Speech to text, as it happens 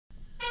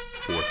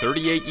For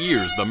 38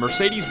 years, the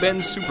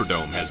Mercedes-Benz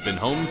Superdome has been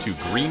home to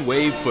Green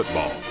Wave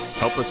football.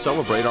 Help us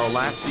celebrate our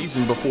last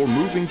season before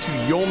moving to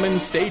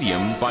Yulman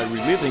Stadium by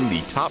reliving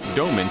the top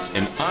Doments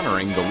and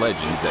honoring the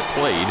legends that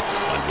played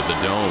under the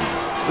dome.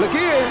 Look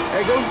here,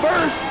 there goes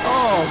Burst.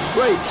 Oh,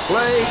 great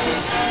play.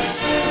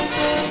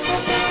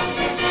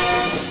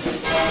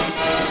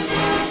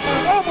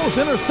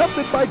 Almost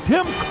intercepted by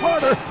Tim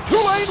Carter.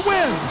 Tulane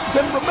wins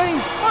and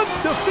remains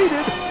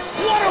undefeated.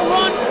 What a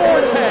run,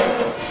 Forte!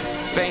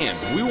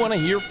 Fans, we want to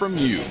hear from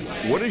you.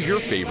 What is your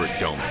favorite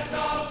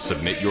Doment?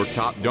 Submit your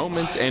top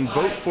Doments and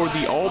vote for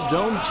the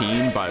All-Dome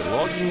team by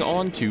logging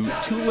on to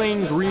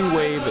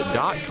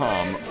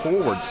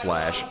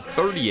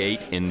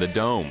TulaneGreenWave.com/38 in the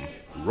Dome.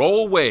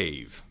 Roll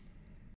Wave!